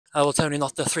Well, Tony,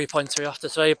 not the 3 points we after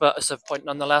today, but it's a point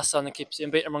nonetheless, and it keeps the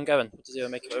unbeaten run going. What does you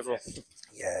make it overall?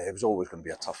 Yeah, it was always going to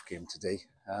be a tough game today.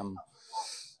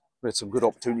 We had some good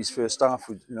opportunities first half.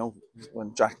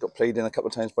 When Jack got played in a couple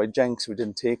of times by Jenks, we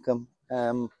didn't take them.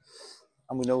 And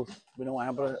we know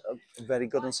Aber are very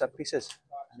good on set pieces,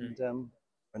 and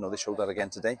I know they showed that again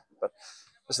today. But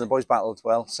listen, the boys battled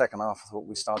well. Second half, I thought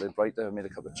we started right there, made a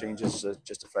couple of changes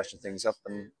just to freshen things up,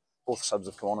 and both subs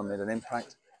have come on and made an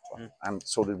impact. And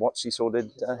so did Watsy, so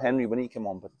did Henry when he came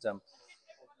on. But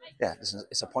yeah, listen,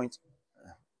 it's a point.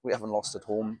 We haven't lost at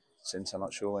home since, I'm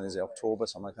not sure when is it, October,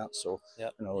 something like that. So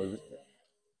Yep.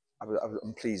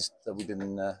 I'm pleased that we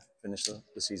didn't finish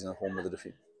the season at home with a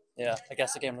defeat. Yeah, I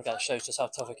guess the game like that shows just how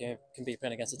tough it can be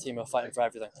playing against a team who are fighting for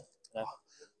everything. You know?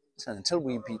 Listen, until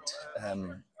we beat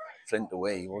Flint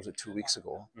away, what was it, 2 weeks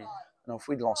ago? If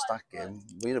we'd lost that game,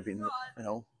 we'd have been,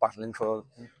 battling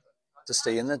to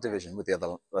stay in the division with the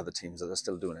other teams that are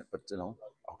still doing it. But our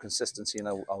consistency and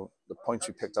the points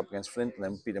we picked up against Flint and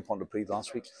then beating Pontypridd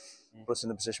last week put us in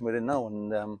the position we're in now.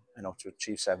 And to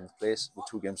achieve 7th place with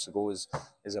 2 games to go is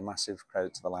a massive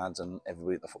credit to the lads and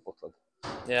everybody at the football club.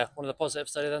 Yeah, one of the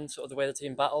positives today then, sort of the way the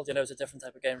team battled. It was a different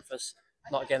type of game for us.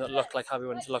 Not a game that looked like how we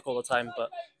wanted to look all the time, but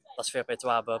that's fair play to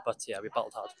Aber. But yeah, we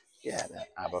battled hard. Yeah,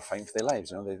 Aber are fighting for their lives.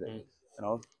 They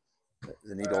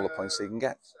need all the points they can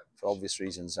get for obvious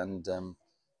reasons. And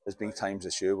there's been times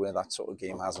this year where that sort of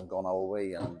game hasn't gone our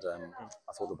way. And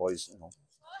I thought the boys, they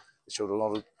showed a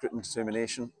lot of grit and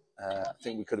determination. I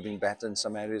think we could have been better in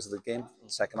some areas of the game. In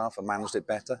the second half, and managed it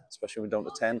better, especially when we're down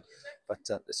to 10. But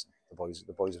listen,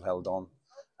 the boys have held on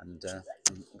and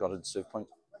got a deserved point.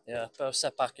 Yeah, but a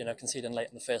setback, conceding late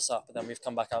in the first half, but then we've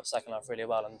come back out second half really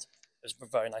well, and it was a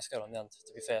very nice goal in the end.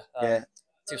 To be fair, Yeah.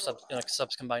 2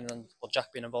 subs combining, and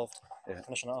Jack being involved,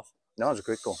 finishing it off. No, it was a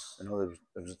great goal. There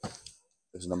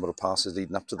was a number of passes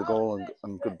leading up to the goal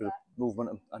and good bit of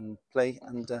movement and play.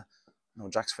 And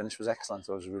Jack's finish was excellent.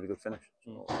 So it was a really good finish.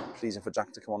 So pleasing for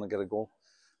Jack to come on and get a goal.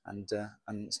 And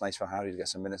it's nice for Harry to get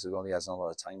some minutes as well. He hasn't a lot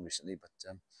of time recently, but he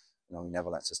never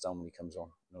lets us down when he comes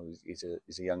on. He's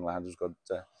a young lad who's got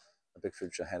a big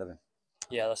future ahead of him.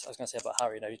 Yeah, that's what I was going to say about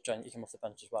Harry. He came off the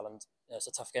bench as well, and it's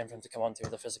a tough game for him to come on to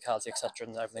with the physicality, etc.,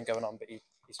 and everything going on. But he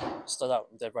stood out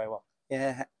and did very well.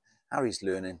 Yeah, Harry's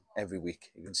learning every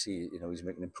week. You can see, he's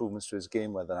making improvements to his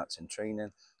game, whether that's in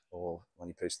training or when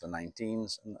he plays for the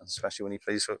 19s, and especially when he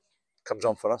comes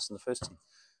on for us in the first team.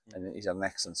 And he's had an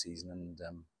excellent season, and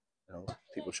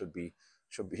people should be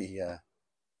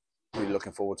really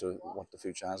looking forward to what the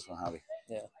future has for Harry.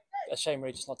 Yeah. A shame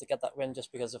really just not to get that win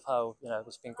just because of how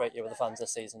it's been a great year with the fans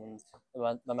this season and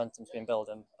the momentum's been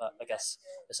building. But I guess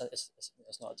it's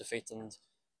not a defeat, and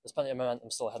there's plenty of momentum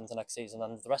still heading to next season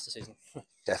and the rest of the season.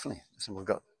 Definitely. Listen,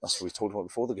 that's what we told about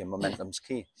before the game. Momentum's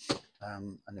key,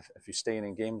 and if you're staying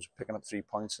in games, picking up 3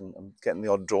 points and getting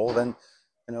the odd draw, then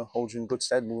holds you in good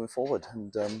stead moving forward.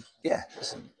 And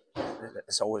listen,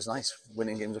 it's always nice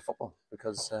winning games of football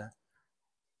because.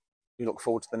 You look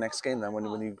forward to the next game. Then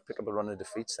when you pick up a run of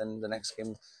defeats, then the next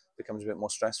game becomes a bit more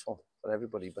stressful for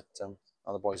everybody. But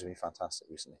the boys have been fantastic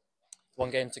recently. 1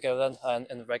 game to go then, and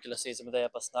in the regular season we're there.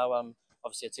 But now,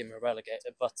 obviously a team who are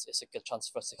relegated, but it's a good chance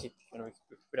for us to keep. We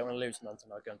don't want to lose momentum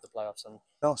now going to the playoffs. And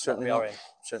no, certainly not.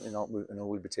 Certainly not.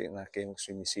 We'll be taking that game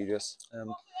extremely serious.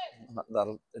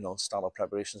 That'll start our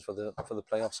preparations for the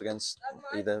playoffs against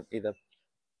either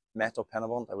Met or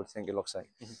Penavont. I would think it looks like.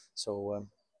 So.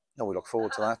 We look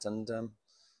forward to that, and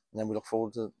then we look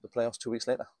forward to the playoffs 2 weeks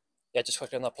later. Yeah, just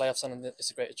quickly on that playoffs, and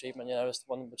it's a great achievement. It's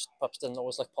one which perhaps didn't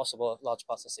always look possible at large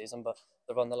parts of the season, but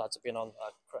the run the lads have been on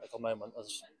at a critical moment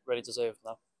is really deserved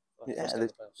now. Yeah,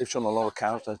 they've shown a lot of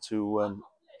character to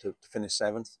finish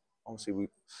 7th.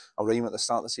 Obviously, our aim at the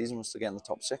start of the season was to get in the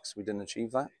top 6. We didn't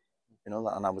achieve that,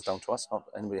 and that was down to us, not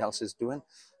anybody else's doing.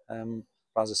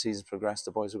 But as the season's progressed,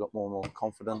 the boys have got more and more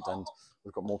confident, and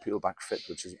we've got more people back fit,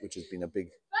 which has been a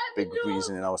big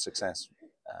reason in our success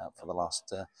for the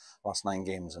last 9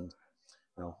 games, and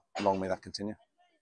long may that continue.